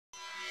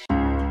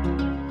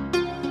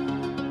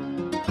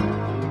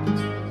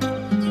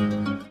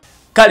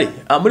Kale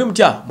muri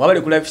mutya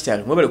mwabale ku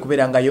lifestyle mwabale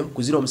kuberangayo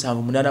ku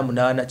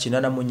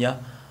 0788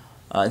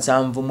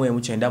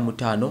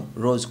 789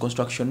 Rose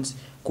Constructions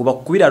kuba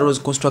kubira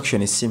Rose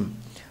Construction sim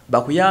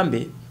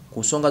bakuyambe ku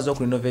nsonga zo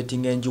ku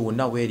renovating enju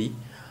wonna weri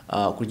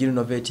ku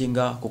renovating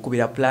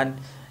kukubira plan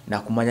na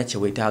kumanya kye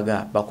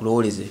wetaaga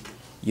bakulowoleze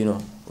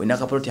wena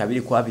kaproti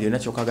abiri kwa abiri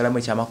nakyo kagalamu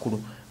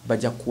ekyamakulu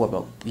bajja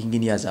kuwa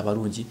engineers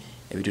abalungi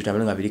ebintu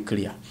tabalanga biri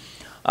clear.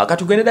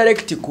 Katugende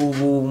direct ku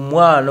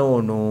mwana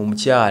ono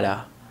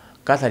mukyala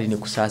Catherine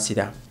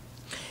Kusasira.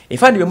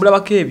 Ifandi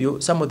bemulabako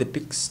ebyo some of the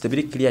pics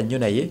tebiri clear nnyo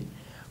naye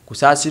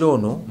Kusasira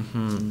ono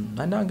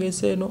ananga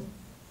enseno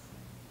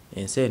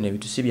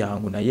ebintu si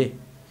byangu naye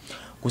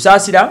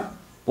Kusasira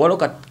walo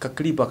ka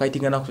clip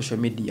akaitinga na social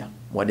media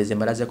mwadeze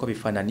mbalaze ko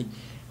bifanani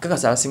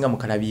kakasa abasinga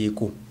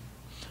mukalabyeko.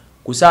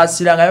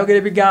 Kusasira nga yogera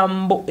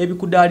ebigambo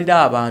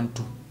ebikudalira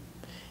abantu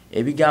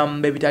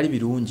ebigambo ebitali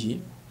birungi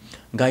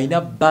nga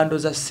ina bando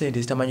za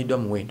sente zitamanyidwa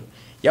muwendo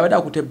yabada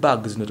akute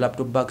bags no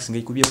laptop bags nga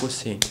ikubyeko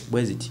sente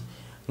bweziti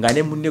nga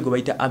ne munnego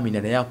bayita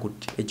Amina na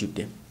yakutte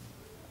ejudde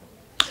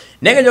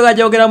nenge joga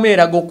jogera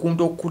mwerago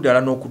kunto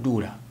okudala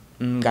n'okudula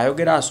nga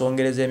yogera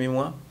asongereza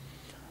emimwa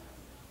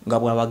nga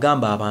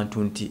bwabagamba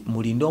abantu nti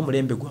mulinde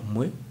omulembe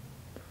gwammwe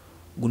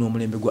guno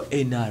omulembe gwa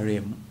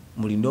NRM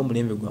mulinde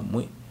omulembe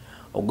gwammwe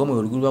ogwamwe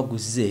olugulwa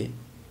guze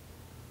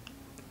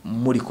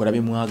mulikola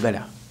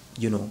bimwagala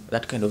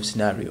that kind of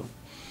scenario.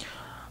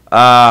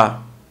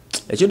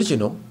 Ekintu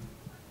kino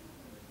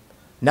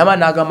nama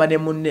nagamba ne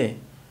munne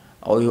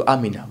oyo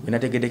Amina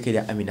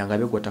wenategedekerya Amina nga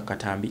begota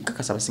katambi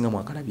kakasa basinga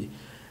mwakalabye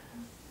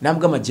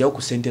namugamba jyawo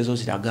ku sente zo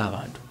ziraga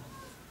abantu.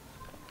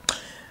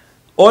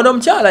 Ono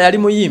mchala yali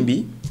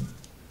muyimbi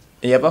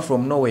yava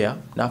from nowhere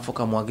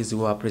nafuka mwagizi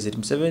wa President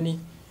Museveni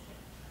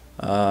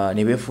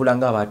ne befuula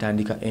nga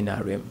abatandika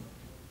NRM.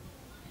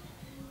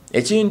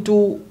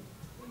 Ekintu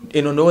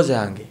eno ndowooza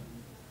yange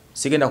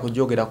sigenda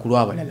kujogera ku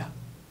lw'abalala.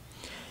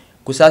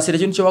 Kusasira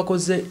ekintu kye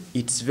wakoze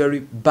it's very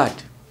bad.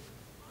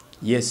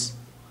 Yes,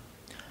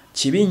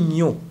 kibi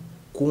nnyo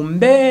ku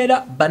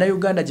mbeera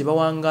bannayuganda gye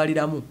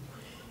bawangaliramu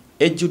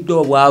ejjudde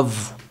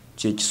obwavu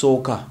kye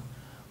kisooka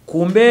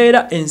ku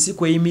mbeera ensi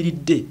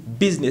kweyimiridde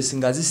business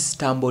nga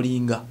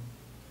zisitambolinga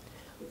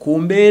ku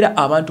mbeera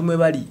abantu mwe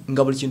bali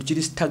nga buli kintu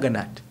kiri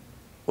stagnant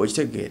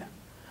okitegeera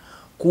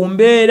ku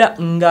mbeera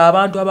nga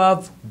abantu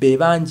abaavu be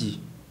bangi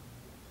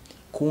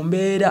ku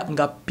mbeera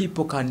nga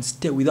people can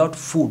stay without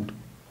food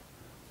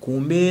ku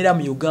mbeera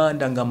mu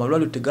Uganda nga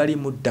amalwaliro tegali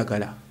mu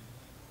ddagala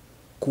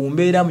ku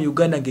mbeera mu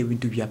Uganda nga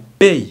ebintu bya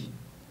bbeeyi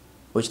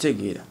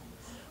okitegeera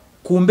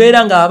ku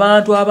mbeera nga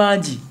abantu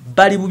abangi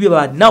bali bubi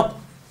banaku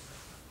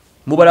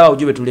mubalaba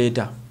ujjo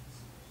betuleeta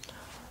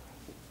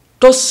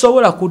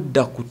tosobola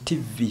kudda ku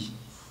TV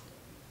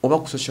oba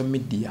ku social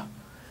media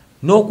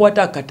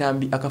n'okwata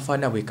akatambi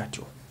akafaana bwe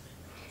katyo.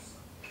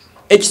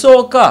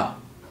 Ekisooka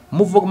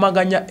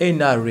muvumaganya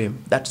NRM,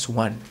 that's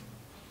one.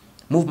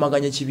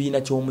 Muvumaganya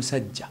ekibiina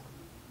ky'omusajja.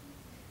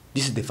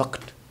 This is the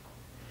fact.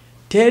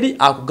 Teri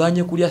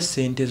akuganye kulya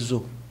sente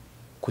zo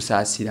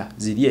Kusasira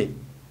zirye.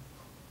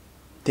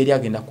 Teri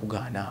agenda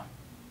kugaana.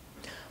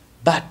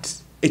 But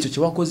ekyo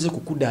kye wakoze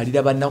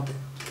kukudaalira banaku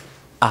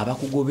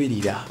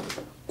abakugoberera,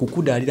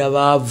 kukudaalira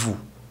baavu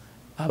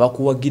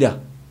abakuwagira.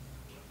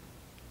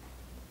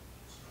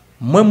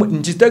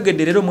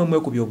 Njitegedde leero mmwe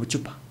mwekubya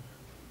obucupa.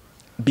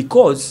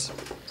 Because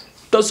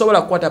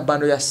tosobola kukwata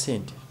bando ya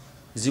sente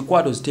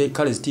zikwato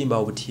kale zitimba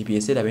obutiipi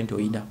eseera bento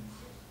oyina.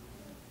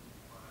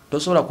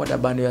 Tosobola kukwata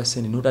bando ya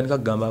sente n'otandika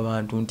kugamba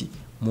abantu nti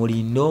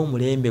mulina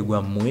omulembe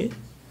gwammwe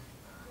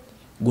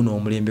guno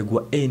omulembe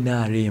gwa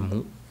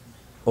NRM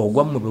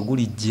ogwammwe bwe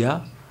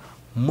gulijja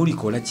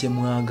mulikola kye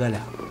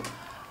mwagala.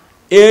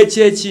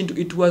 Ekyo ekintu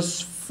it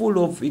was full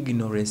of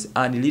ignorance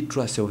and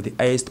illiteracy of the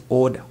highest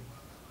order.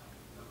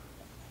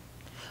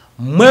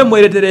 Mwe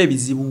mweretera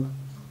ebizibu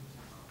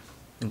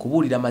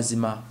nkubuulira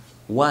mazima.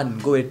 One,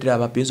 go weretera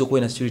abapenzo kuba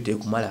na security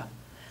ekumala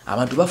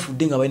abantu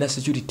bafudde nga balina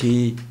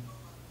security.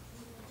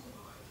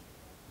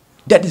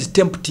 That is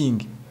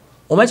tempting.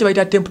 Omanyi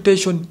bayita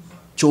temptation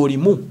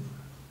kyolimu.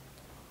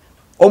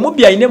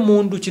 Omubbi ayine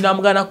mundu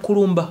kinamugana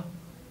kulumba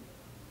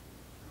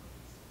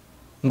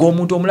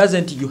ng'omuntu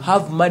omulaze nti you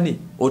have money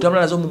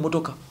otambula nazo mu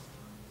motoka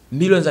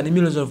millions and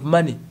millions of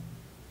money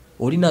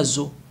oli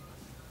nazo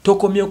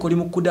tokomye okoli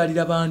mu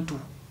kudaalira bantu.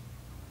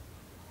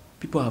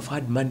 People have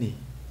had money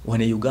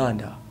wane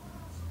Uganda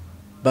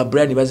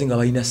babrani bazinga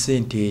balina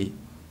sente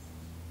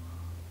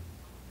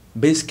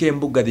basic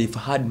embuga they've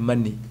had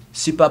money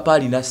si papa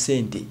alina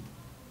sente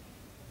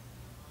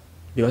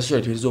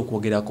byabashobola tuweza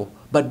okwogerako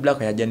but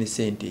black yajja ne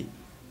sente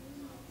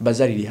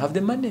bazaliri have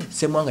the money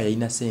semwanga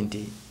yalina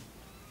sente.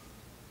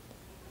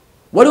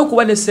 Waliwo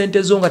kuba ne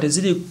sente zo nga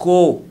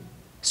teziriko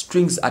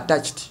strings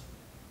attached.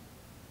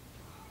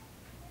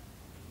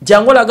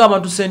 Jangola ga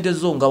abantu sente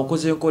zo nga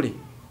ukoze nkole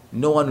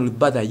no one will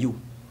bother you.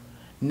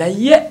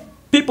 Naye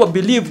people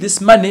believe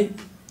this money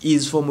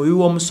is from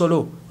you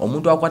omusolo.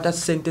 Omuntu akwata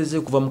sente ze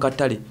kuva mu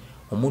katale,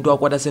 omuntu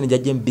akwata sente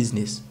jajje mu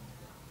business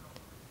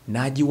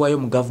nagiwayo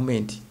mu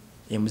government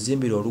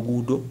emuzimbira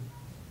oluguudo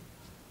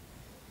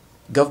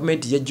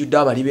government yejjudde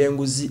abali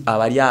b'enguzi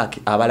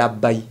abalyake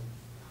abalabbayi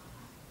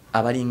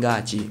abalinga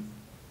aki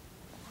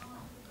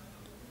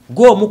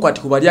gwo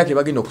omukwati ku balyake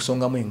bagenda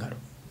okusongamu engalo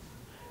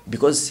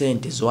because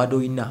sente zowadde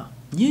olina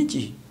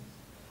nyingi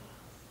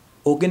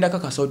ogenda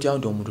kakasa otya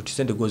nti omuntu ti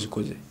sente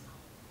gozikoze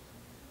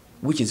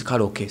which is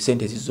kaloke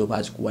sente zizo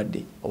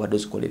bazikuwadde obadde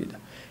ozikolerera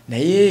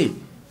naye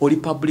oli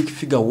public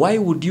figure why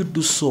would you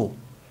do so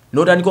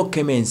notandika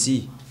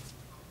kemensi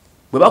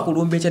bwe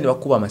bakulumba ekya ne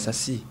bakuba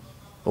amasasi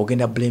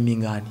ogenda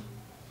blaming ani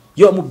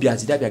yo omubbi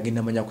azirabye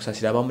agenda manya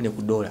kusasira abamu ne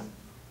ku dola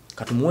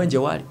katumuwenje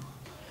wali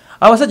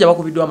abasajja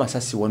bakubiddwa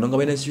amasasi wano nga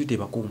balina institute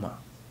bakuuma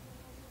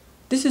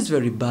this is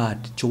very bad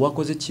kyo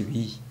wakoze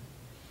kibi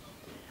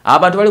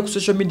abantu bali ku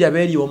social media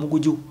beeri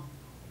omuguju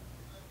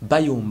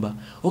bayumba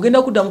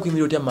ogenda kuddamu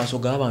kuyimirira otya mu maaso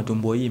g'abantu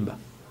mb'oyimba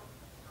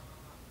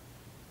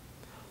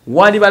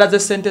wandi balaze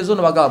sente zo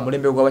no bagamba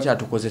mulembe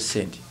gw'abakyatukoze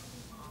sente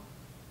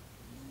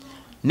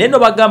neno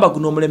bagamba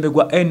guno omulembe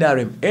gwa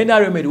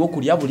NRM eriwo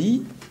kulya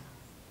buli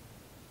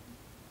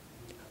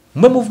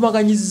mwe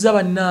muvumaganyiza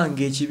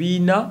bannange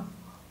ekibiina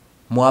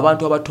mu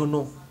abantu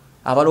abatono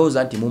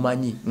abalowooza nti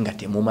mumanyi nga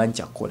temumanyi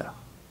kyakola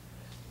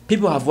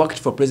people have worked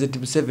for President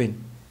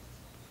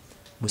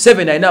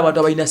Museveni alina abantu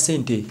abalina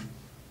sente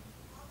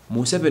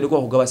Museveni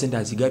kwa kugaba sente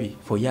azigabye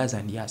for years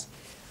and years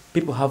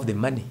people have the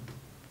money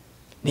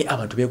ne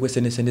abantu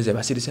bekwese ne sente ze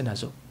basirise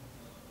nazo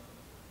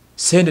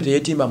sente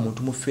teyetimba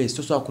muntu mu face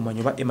tosobola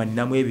kumanya oba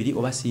emaninamu ebiri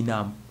oba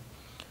siinamu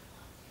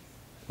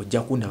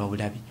ojja kundaba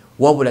bulabi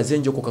wabula ze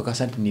njoko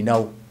kakasa nti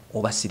ninawo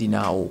oba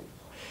sirinaawo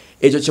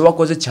ekyo kye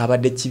wakoze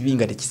kyabadde kibi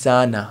nga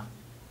tekisaana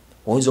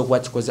oyinza okuba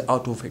kikoze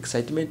out of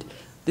excitement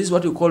this is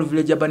what we call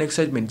village urban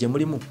excitement gye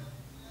mulimu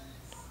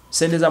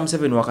sente za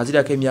Museveni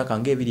wakazirako emyaka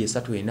nga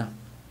 2-3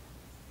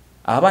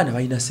 abaana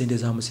balina sente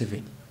za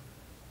Museveni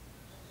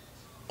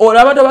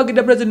olaba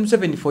tabagidde President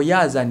Museveni for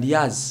years and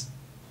years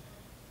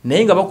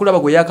naye nga bakulaba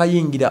gwe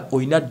yakayingira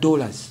olina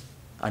dollars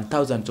and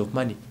thousands of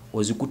money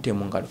ozikutte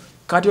mu ngalo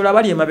kati olaba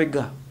ali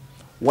emabega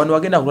wano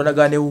wagenda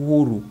kulondagana ne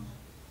Uhuru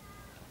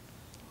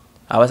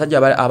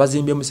abasajja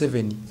abazimbye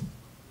Museveni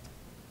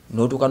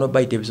n'otuuka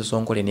n'obayita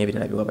ebisosonkole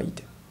n'ebirala bye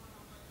wabayita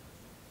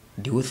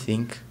do you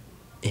think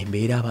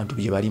embeera abantu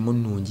bye balimu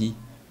nnungi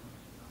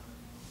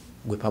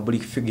gwe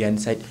public figure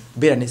inside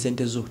beera ne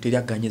sente zo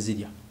teryaganye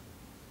zirya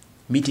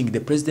meeting the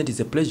president is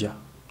a pleasure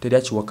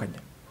teryakiwakanya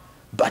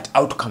but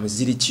outcome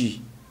ziri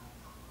ki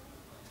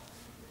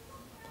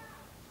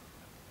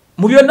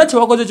mu byonna kye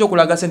wakoze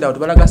ekyokulaga sente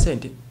abantu balaga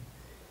sente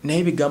naye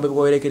ebigambo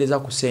byebawerekereza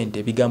ku sente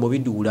ebigambo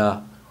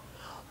biduula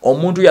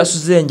omuntu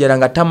yasuze enjala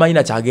nga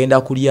tamalina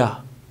kyagenda kulya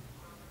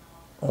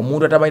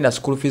omuntu atamalina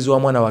school fees wa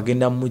mwana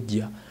wagenda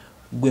mujja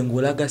gwe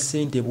ngolaga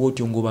sente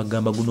bwotyo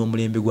ngobagamba guno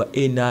omulembe gwa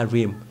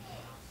NRM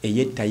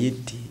eyetta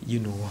you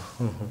know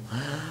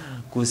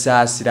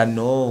Kusasira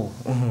no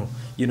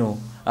you know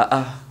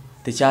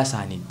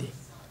tekyasaanidde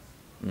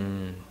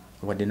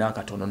wadde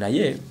n'akatono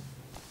naye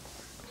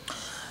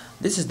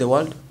this is the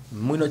world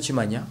mwino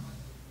kimanya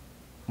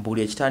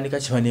buli ekitandika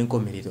kiba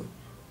n'enkomerero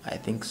I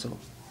think so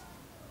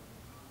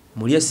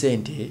mulye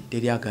sente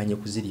teryaganye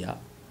kuzirya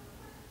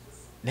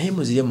naye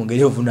muzirye mu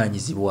ngeri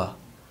ovunaanyizibwa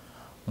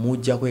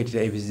mujja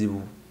kwetera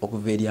ebizibu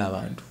okuva eri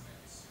abantu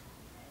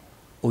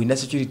olina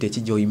security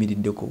ekijja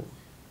oyimiriddeko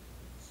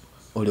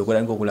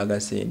olyokola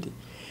nk'okulaga sente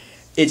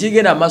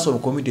ekigenda amaaso mu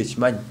community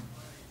ekimanyi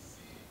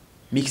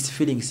mixed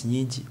feelings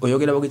nyingi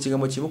oyogera bako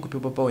ekigambo kimu ku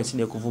people power ensi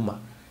nekuvuma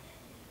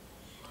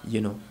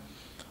you know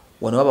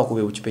wano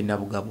babakube bukipe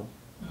nabugabo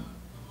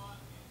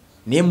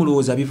naye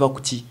mulowooza biva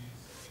ku ki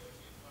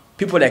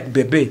people like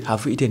Bebe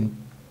have eaten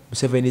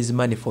Museveni's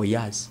money for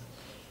years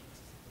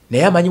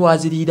naye amanyi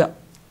waziriira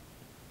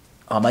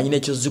amanyi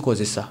nekyo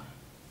zikozesa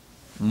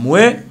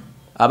mwe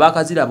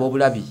abakazira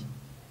ab'obulabi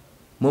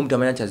mwe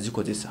mutamanya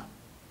kyazikozesa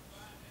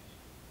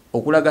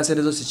okulaga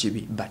sente zo si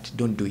kibi but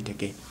don't do it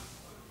again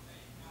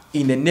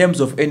in the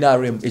names of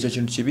NRM ekyo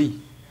kintu kibi